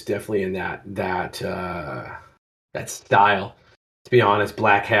definitely in that style. To be honest,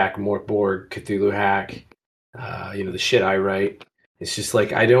 Black Hack, Morkborg, Cthulhu Hack, the shit I write. It's just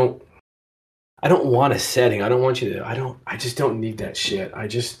like I don't want a setting. I don't want you to. I just don't need that shit. I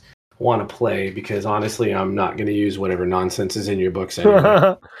just want to play because honestly, I'm not going to use whatever nonsense is in your books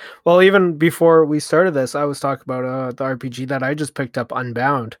anyway. Well, even before we started this, I was talking about the RPG that I just picked up,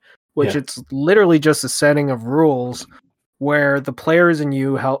 Unbound, which it's literally just a setting of rules where the players and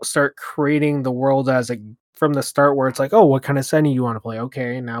you help start creating the world as it from the start where it's like, oh, what kind of setting you want to play?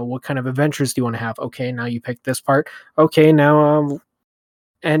 Okay, now what kind of adventures do you want to have? Okay, now you pick this part. Okay, now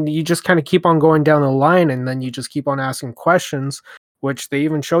and you just kind of keep on going down the line, and then you just keep on asking questions, which they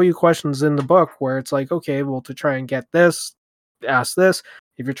even show you questions in the book where it's like, okay, well, to try and get this, ask this.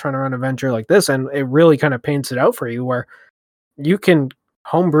 If you're trying to run an adventure like this, and it really kind of paints it out for you where you can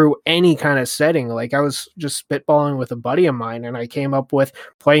homebrew any kind of setting. Like I was just spitballing with a buddy of mine, and I came up with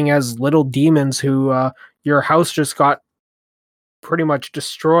playing as little demons who your house just got pretty much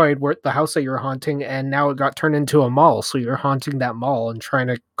destroyed, where the house that you're haunting, and now it got turned into a mall, so you're haunting that mall and trying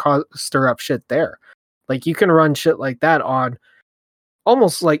to stir up shit there. Like you can run shit like that on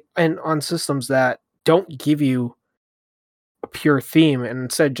almost like and on systems that don't give you a pure theme, and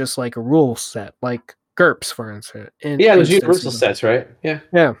instead just like a rule set, like GURPS, for instance. Yeah, those universal sets, right? Yeah.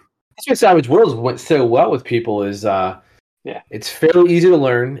 Yeah. That's why Savage Worlds went so well with people is it's fairly easy to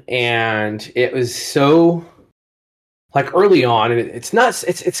learn, and it was so like early on, and it's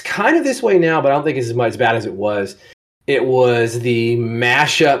kind of this way now, but I don't think it's as bad as it was. It was the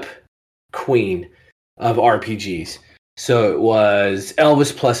mashup queen of RPGs. So it was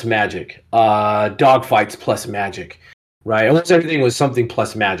Elvis plus magic, dogfights plus magic, right? Almost everything was something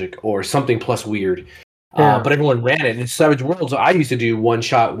plus magic or something plus weird. But everyone ran it. And in Savage Worlds, I used to do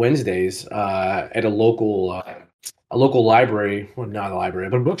one-shot Wednesdays at a local library. Well, not a library,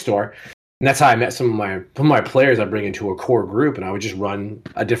 but a bookstore. And that's how I met some of my players I bring into a core group, and I would just run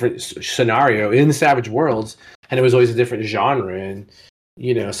a different scenario in the Savage Worlds, and it was always a different genre. And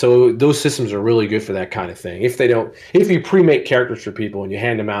so those systems are really good for that kind of thing. If you pre-make characters for people and you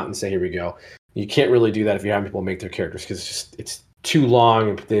hand them out and say, here we go, you can't really do that if you have people make their characters, because it's too long,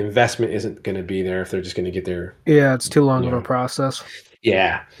 and the investment isn't going to be there if they're just going to get their... Yeah, it's too long of a process.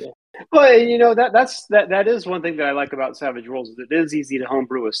 Yeah. Well, that is one thing that I like about Savage Worlds, is it is easy to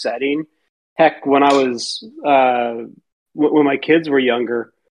homebrew a setting. Heck, when I was when my kids were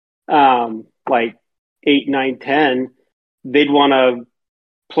younger, like 8, 9, 10, they'd want to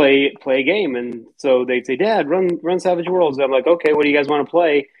play a game, and so they'd say, "Dad, run Savage Worlds." And I'm like, "Okay, what do you guys want to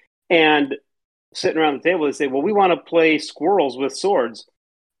play?" And sitting around the table, they say, "Well, we want to play squirrels with swords."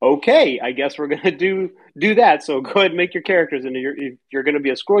 Okay, I guess we're going to do that. So go ahead and make your characters. And if you're going to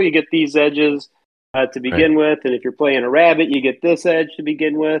be a squirrel, you get these edges to begin with. And if you're playing a rabbit, you get this edge to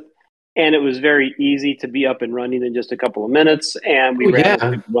begin with. And it was very easy to be up and running in just a couple of minutes. And we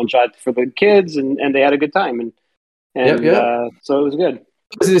ran one shot for the kids, and they had a good time. So it was good.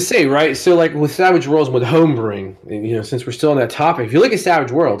 I was going to say, right? So like with Savage Worlds, with homebrewing, since we're still on that topic, if you look at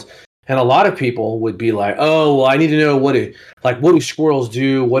Savage Worlds, and a lot of people would be like, "Oh, well, I need to know what do squirrels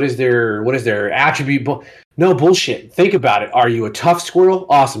do? What is their attribute?" No bullshit. Think about it. Are you a tough squirrel?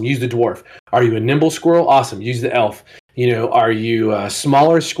 Awesome. Use the dwarf. Are you a nimble squirrel? Awesome. Use the elf. Are you a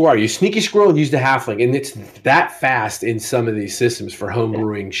smaller squirrel? Are you a sneaky squirrel? Use the halfling. And it's that fast in some of these systems for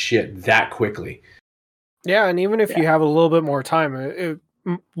homebrewing shit that quickly. Yeah, and even if you have a little bit more time,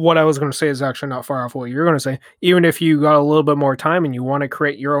 what I was going to say is actually not far off what you're going to say. Even if you got a little bit more time and you want to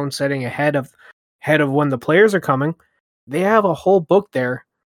create your own setting ahead of when the players are coming, they have a whole book there,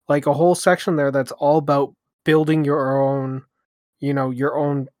 like a whole section there that's all about building your own, your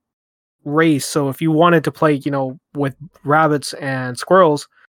own race. So if you wanted to play, with rabbits and squirrels,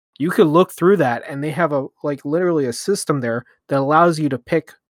 you could look through that, and they have literally a system there that allows you to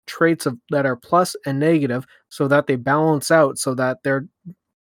pick traits that are plus and negative, so that they balance out, so that they're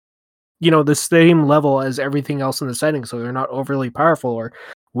the same level as everything else in the setting, so they're not overly powerful or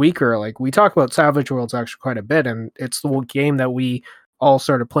weaker. Like we talk about Savage Worlds actually quite a bit, and it's the game that we all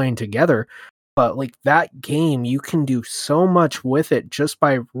started playing together. But like that game, you can do so much with it just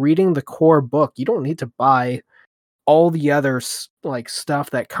by reading the core book. You don't need to buy all the other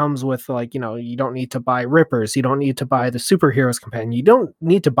stuff that comes with you don't need to buy rippers, you don't need to buy the superheroes companion, you don't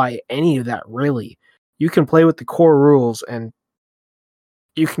need to buy any of that really. You can play with the core rules and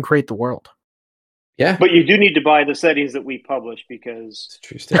you can create the world. Yeah, but you do need to buy the settings that we publish, because it's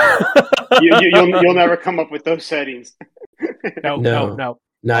true stuff. you'll never come up with those settings. No,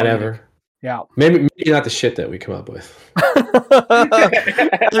 not ever. Yeah, maybe not the shit that we come up with.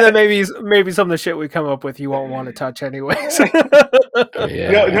 And then maybe some of the shit we come up with you won't want to touch anyways.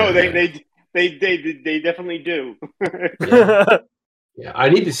 No, they definitely do. Yeah, I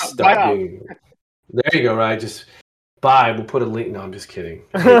need to stop doing. There you go, right? Just buy. We'll put a link. No, I'm just kidding.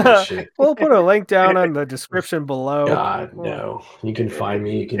 I hate that shit. We'll put a link down in the description below. God, no. You can find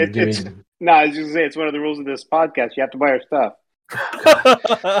me. You can give me. No, I was just say it's one of the rules of this podcast. You have to buy our stuff.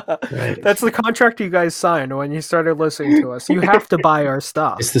 Right. That's the contract you guys signed when you started listening to us. You have to buy our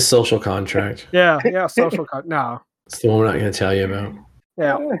stuff. It's the social contract. Yeah, social contract. No, it's the one we're not going to tell you about.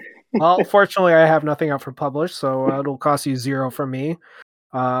 Yeah. Well, fortunately, I have nothing out for publish, so it'll cost you 0 from me.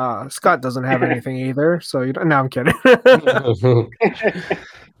 Scott doesn't have anything either, so you don't. No, I'm kidding.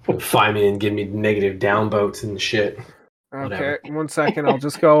 Find me and give me negative downvotes and shit. Okay, Whatever. 1 second. I'll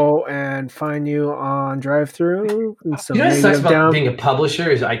just go and find you on drive-through and some You know what sucks negative about down. being a publisher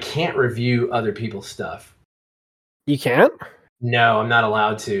is I can't review other people's stuff. You can't? No, I'm not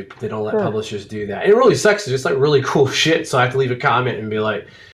allowed to. They don't let Huh. publishers do that. It really sucks. It's just like really cool shit. So I have to leave a comment and be like,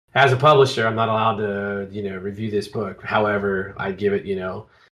 as a publisher, I'm not allowed to, review this book. However, I give it,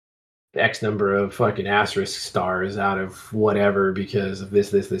 X number of fucking asterisk stars out of whatever because of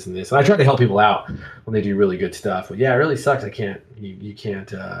this, and this. And I try to help people out when they do really good stuff. But yeah, it really sucks. I can't. You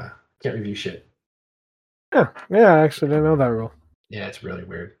can't review shit. Yeah, I actually didn't know that rule. Yeah, it's really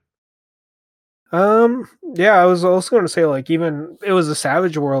weird. Yeah, I was also going to say, like, even it was a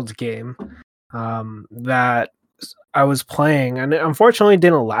Savage Worlds game, that I was playing, and it unfortunately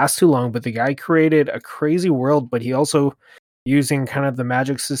didn't last too long. But the guy created a crazy world, but he also, using kind of the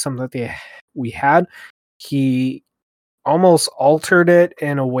magic system that we had, he almost altered it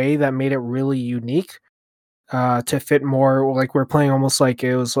in a way that made it really unique. To fit more, like we're playing almost like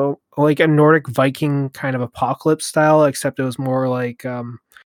it was like a Nordic Viking kind of apocalypse style, except it was more like the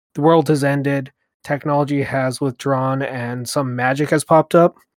world has ended, technology has withdrawn, and some magic has popped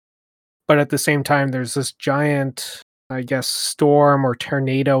up. But at the same time, there's this giant, I guess, storm or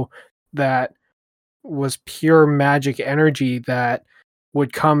tornado that was pure magic energy that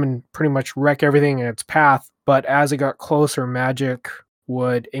would come and pretty much wreck everything in its path. But as it got closer, magic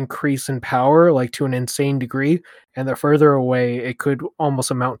would increase in power, like to an insane degree. And the further away, it could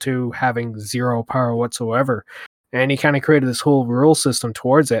almost amount to having 0 power whatsoever. And he kind of created this whole rule system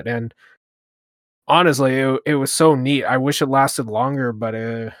towards it. And honestly, it was so neat. I wish it lasted longer, but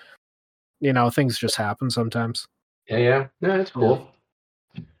things just happen sometimes. Yeah. No, that's cool.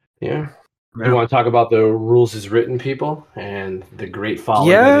 Yeah. You want to talk about the rules as written people and the great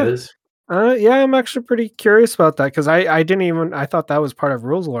folly that is? Yeah, I'm actually pretty curious about that because I thought that was part of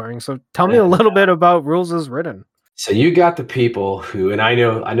rules lawyering. So tell me a little bit about rules as written. So you got the people who, and I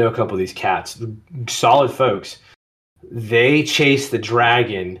know a couple of these cats, solid folks. They chase the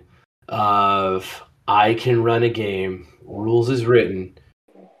dragon of I can run a game, rules as written,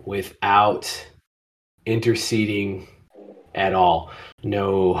 without interceding at all.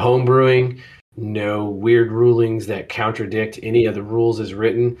 No homebrewing, no weird rulings that contradict any of the rules as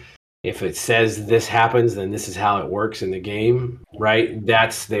written. If it says this happens, then this is how it works in the game, right?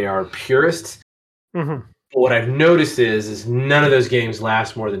 They are purists. Mm-hmm. What I've noticed is none of those games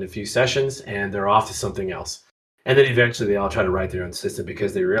last more than a few sessions, and they're off to something else. And then eventually they all try to write their own system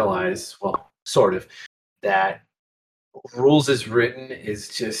because they realize, well, sort of, that rules as written is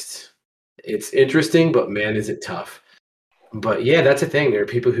just, it's interesting, but man, is it tough. But yeah, that's a thing. There are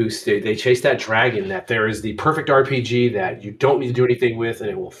people who they chase that dragon, that there is the perfect RPG that you don't need to do anything with, and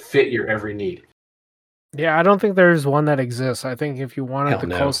it will fit your every need. Yeah, I don't think there's one that exists. I think if you wanted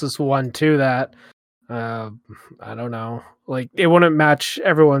closest one to that, I don't know. Like, it wouldn't match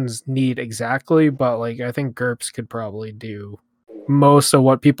everyone's need exactly, but like I think GURPS could probably do most of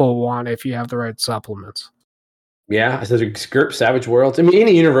what people want if you have the right supplements. Yeah, so GURPS, Savage Worlds. I mean,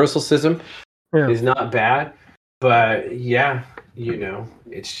 any universal system is not bad. But yeah,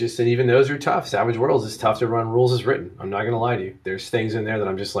 it's just, and even those are tough. Savage Worlds is tough to run rules as written. I'm not going to lie to you. There's things in there that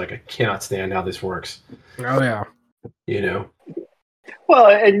I'm just like, I cannot stand how this works. Oh, yeah. Well,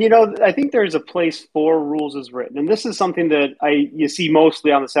 and I think there's a place for rules as written. And this is something that you see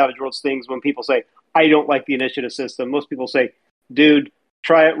mostly on the Savage Worlds things when people say, I don't like the initiative system. Most people say, dude,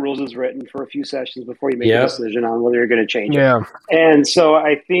 try it rules as written for a few sessions before you make a decision on whether you're going to change it. And so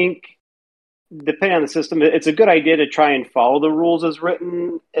I think, depending on the system, it's a good idea to try and follow the rules as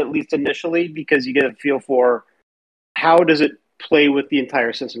written, at least initially, because you get a feel for how does it play with the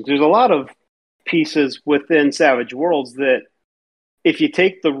entire system. There's a lot of pieces within Savage Worlds that if you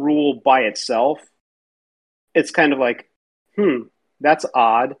take the rule by itself, it's kind of like, that's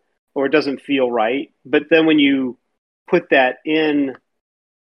odd, or it doesn't feel right. But then when you put that in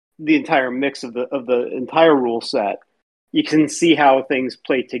the entire mix of the entire rule set, you can see how things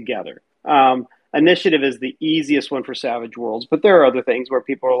play together. Initiative is the easiest one for Savage Worlds, but there are other things where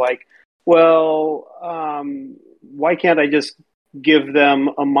people are like, well, why can't I just give them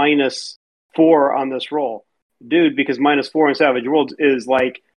a -4 on this roll? Dude, because -4 in Savage Worlds is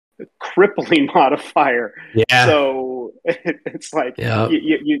like a crippling modifier. Yeah. So it's like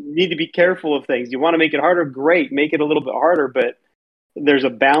you need to be careful of things. You want to make it harder? Great. Make it a little bit harder, but there's a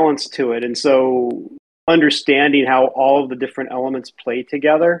balance to it. And so understanding how all of the different elements play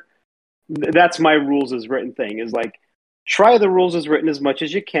together, that's my rules as written thing, is like, try the rules as written as much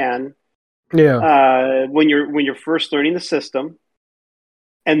as you can. Yeah. When you're first learning the system,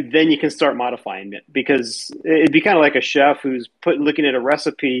 and then you can start modifying it, because it'd be kind of like a chef who's looking at a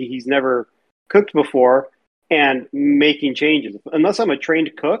recipe he's never cooked before and making changes. Unless I'm a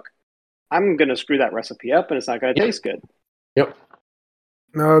trained cook, I'm going to screw that recipe up and it's not going to taste good. Yep.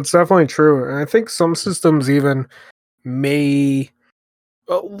 No, it's definitely true. And I think some systems even may,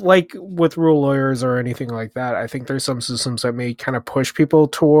 like with rule lawyers or anything like that, I think there's some systems that may kind of push people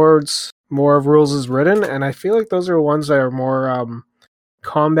towards more of rules as written. And I feel like those are ones that are more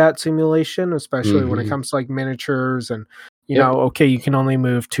combat simulation, especially when it comes to like miniatures and, you know, okay, you can only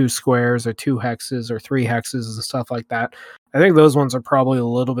move 2 squares or 2 hexes or 3 hexes and stuff like that. I think those ones are probably a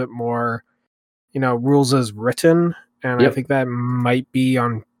little bit more, you know, rules as written. And I think that might be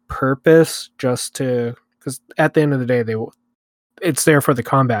on purpose, just to, because at the end of the day, it's there for the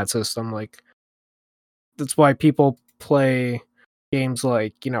combat system. Like, that's why people play games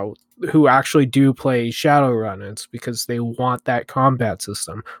like, you know, who actually do play Shadowrun. It's because they want that combat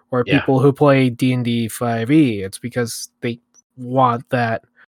system. Or people who play D&D 5e, it's because they want that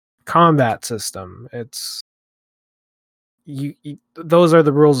combat system. It's you those are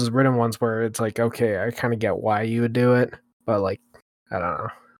the rules as written ones where it's like, okay, I kind of get why you would do it, but like, I don't know,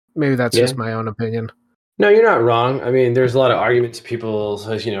 maybe that's just my own opinion. No, you're not wrong. I mean, there's a lot of arguments. People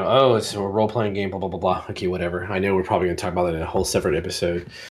says, you know, oh, it's a role-playing game, blah blah blah blah. Okay, whatever. I know we're probably going to talk about that in a whole separate episode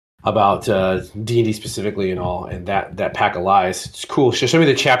about D&D specifically and all, and that pack of lies. It's cool. Show me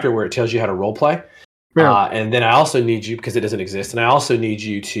the chapter where it tells you how to role play. And then I also need you, because it doesn't exist, and I also need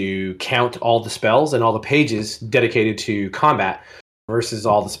you to count all the spells and all the pages dedicated to combat versus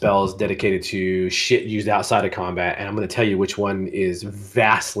all the spells dedicated to shit used outside of combat. And I'm going to tell you which one is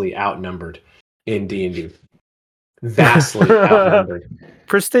vastly outnumbered in D&D. Vastly outnumbered.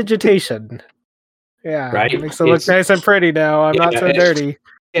 Prestigitation. Yeah. Right? It makes it look nice and pretty now. I'm not so dirty.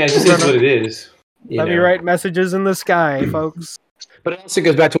 Yeah, it just is what it is. Let me write messages in the sky, folks. But it also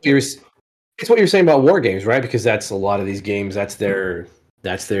goes back to what you're saying about war games, right? Because that's a lot of these games, that's their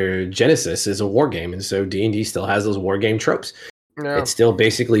genesis is a war game. And so D&D still has those war game tropes. Yeah. It's still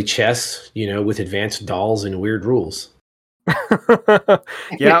basically chess, you know, with advanced dolls and weird rules.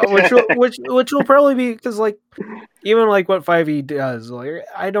 Yeah, which will probably be, because like, even like what 5e does, like,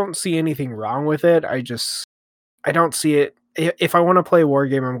 I don't see anything wrong with it. I don't see it. If I want to play a war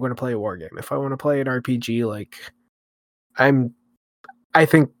game, I'm going to play a war game. If I want to play an RPG, like, I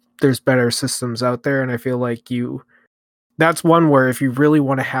think there's better systems out there, and I feel like that's one where if you really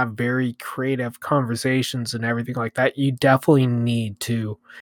want to have very creative conversations and everything like that, you definitely need to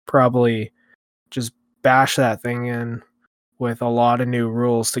probably just bash that thing in with a lot of new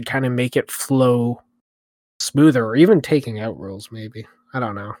rules to kind of make it flow smoother, or even taking out rules, maybe. I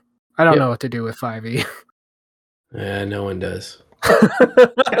don't know. I don't know what to do with 5e. Yeah, no one does.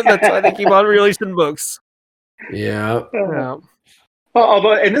 That's why they keep on releasing books. Yeah. Well,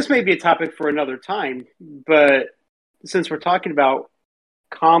 although, and this may be a topic for another time, but since we're talking about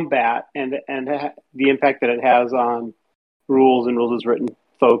combat and the impact that it has on rules and rules as written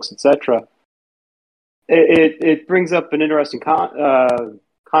folks, etc., it brings up an interesting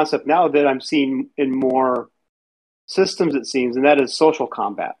concept now that I'm seeing in more systems, it seems, and that is social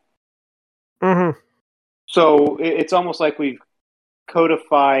combat. Mm-hmm. So it's almost like we've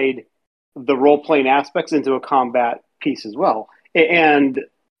codified the role-playing aspects into a combat piece as well. And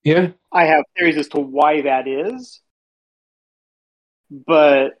I have theories as to why that is,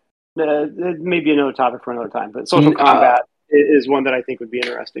 but maybe another topic for another time. But social combat is one that I think would be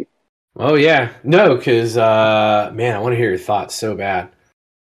interesting. Oh, yeah. No, because, man, I want to hear your thoughts so bad.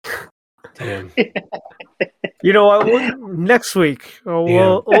 Damn. You know what? Next week,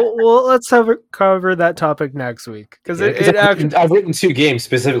 we'll let's cover that topic next week, because I've written 2 games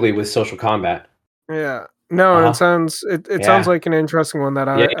specifically with social combat. Yeah, no, it sounds like an interesting one that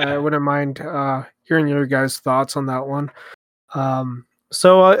I wouldn't mind hearing your guys' thoughts on that one.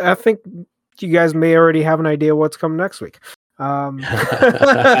 So I think you guys may already have an idea what's coming next week. But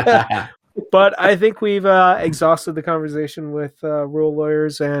I think we've exhausted the conversation with rule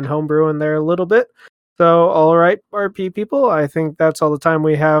lawyers and homebrewing there a little bit. So, all right, RP people, I think that's all the time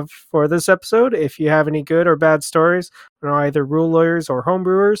we have for this episode. If you have any good or bad stories on either rule lawyers or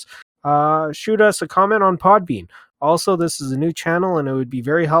homebrewers, shoot us a comment on Podbean. Also, this is a new channel, and it would be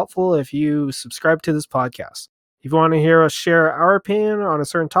very helpful if you subscribe to this podcast. If you want to hear us share our opinion on a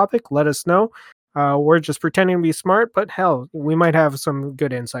certain topic, let us know. We're just pretending to be smart, but hell, we might have some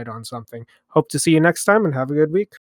good insight on something. Hope to see you next time, and have a good week.